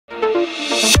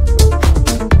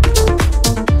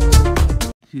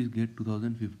This is GATE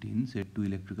 2015 set to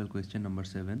electrical question number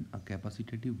 7. A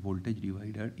capacitive voltage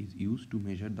divider is used to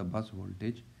measure the bus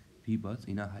voltage V bus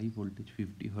in a high voltage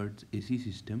 50 Hz AC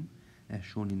system as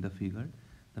shown in the figure.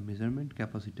 The measurement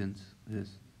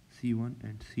capacitances C1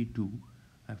 and C2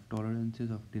 have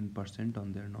tolerances of 10%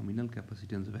 on their nominal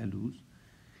capacitance values.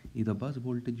 If the bus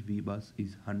voltage V bus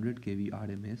is 100 kV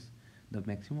RMS, the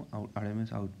maximum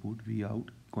RMS output V out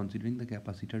considering the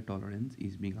capacitor tolerance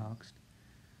is being asked.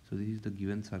 So this is the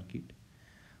given circuit.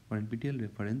 For NPTEL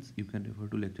reference, you can refer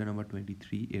to lecture number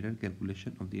 23, Error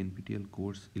Calculation of the NPTEL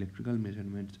course Electrical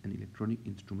Measurements and Electronic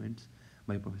Instruments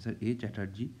by Professor A.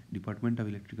 Chatterjee, Department of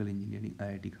Electrical Engineering,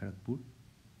 IIT Kharagpur.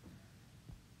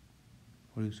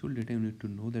 For useful data, you need to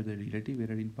know that the relative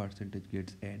error in percentage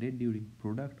gets added during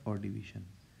product or division.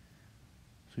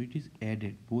 So it is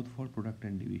added both for product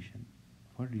and division.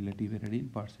 For relative error in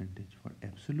percentage, for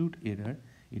absolute error,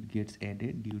 it gets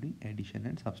added during addition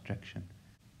and subtraction.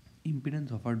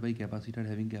 Impedance offered by capacitor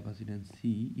having capacitance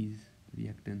C is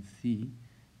reactance C,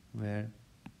 where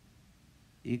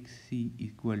XC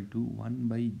equal to 1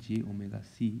 by j omega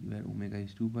C, where omega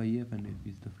is 2 pi f and f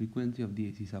is the frequency of the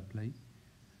AC supply.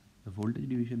 The voltage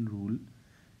division rule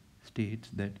states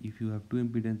that if you have two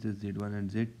impedances Z1 and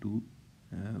Z2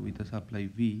 with a supply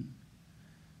V,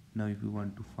 now if you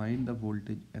want to find the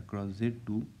voltage across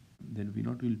Z2, then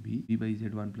V0 will be V by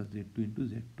Z1 plus Z2 into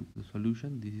Z2. The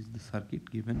solution, this is the circuit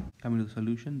given. Coming to the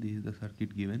solution, this is the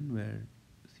circuit given where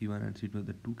C1 and C2 are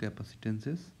the two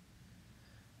capacitances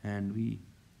and we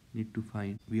need to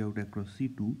find V out across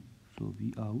C2. So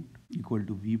V out equal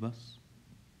to V bus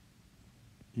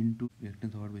into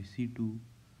reactance offered by C2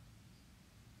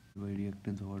 by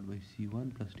reactance offered by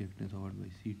C1 plus reactance offered by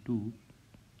C2.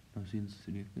 Now since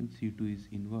reactance C2 is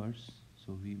inverse,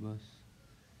 so V bus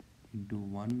into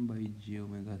 1 by j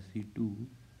omega C2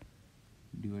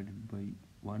 divided by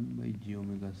 1 by j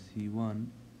omega C1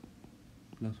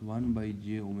 plus 1 by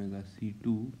j omega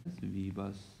C2 plus V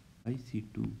bus by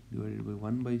C2 divided by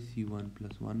 1 by C1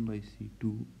 plus 1 by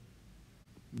C2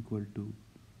 equal to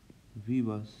V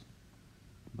bus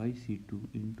by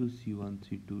C2 into C1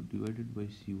 C2 divided by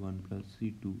C1 plus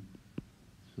C2.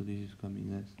 So this is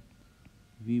coming as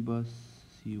V bus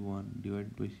C1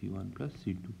 divided by C1 plus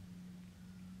C2.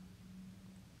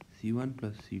 C1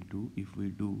 plus C2, if we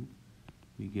do,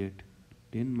 we get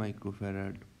 10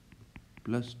 microfarad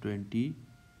plus 20%.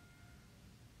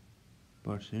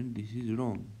 This is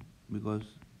wrong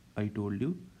because I told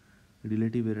you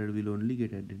relative error will only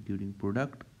get added during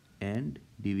product and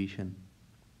division.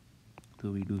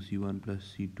 So we do C1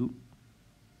 plus C2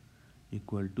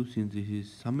 equal to, since this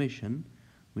is summation,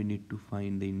 we need to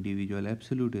find the individual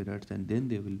absolute errors and then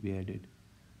they will be added.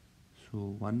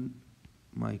 So 1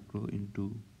 micro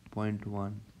into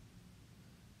 0.1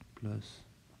 plus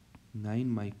 9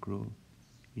 micro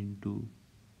into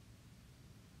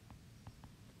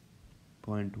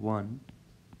 0.1,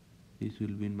 this will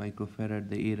be in microfarad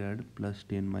the error, plus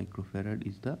 10 microfarad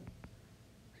is the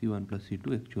C1 plus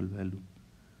C2 actual value.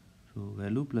 So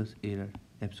value plus error,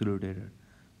 absolute error,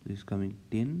 this is coming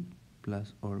 10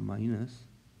 plus or minus,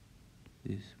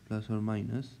 this plus or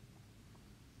minus,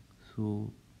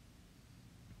 so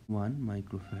 1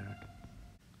 microfarad.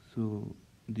 So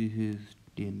this is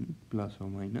 10 plus or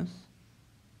minus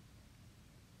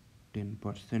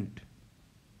 10%.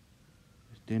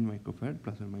 10 microfarad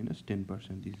plus or minus 10%.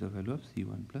 This is the value of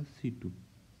C1 plus C2.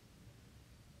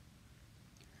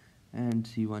 And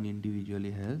C1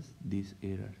 individually has this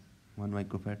error, 1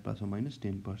 microfarad plus or minus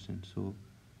 10%. So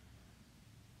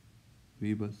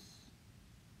V bus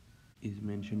is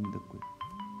mentioned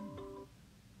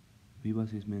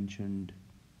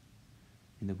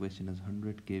in the question as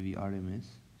 100 kV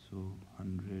RMS. So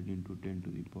 100 into 10 to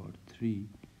the power 3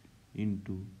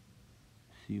 into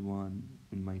C1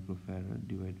 in microfarad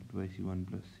divided by C1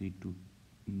 plus C2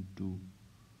 into,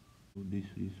 so this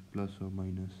is plus or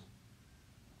minus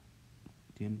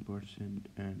 10%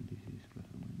 and this is plus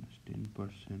or minus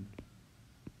 10%.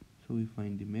 So we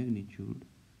find the magnitude.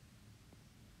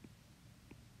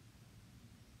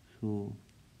 So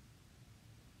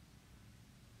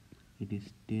it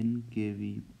is 10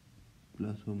 kV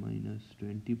plus or minus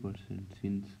 20%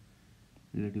 since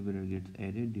relative error gets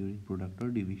added during product or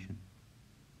division.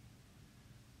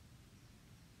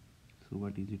 So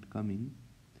what is it coming?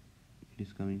 It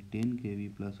is coming 10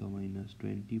 kV plus or minus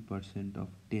 20% of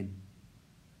 10,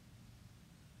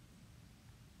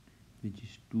 which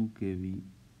is 2 kV.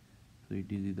 So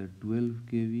it is either 12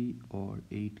 kV or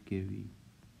 8 kV.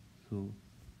 So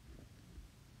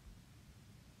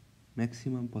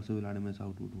maximum possible RMS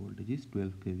output voltage is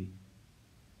 12 kV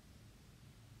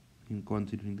in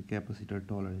considering the capacitor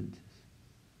tolerances.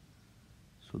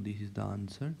 So this is the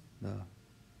answer. The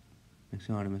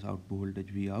maximum RMS output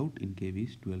voltage V out in kV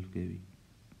is 12 kV.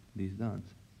 This is the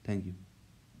answer. Thank you.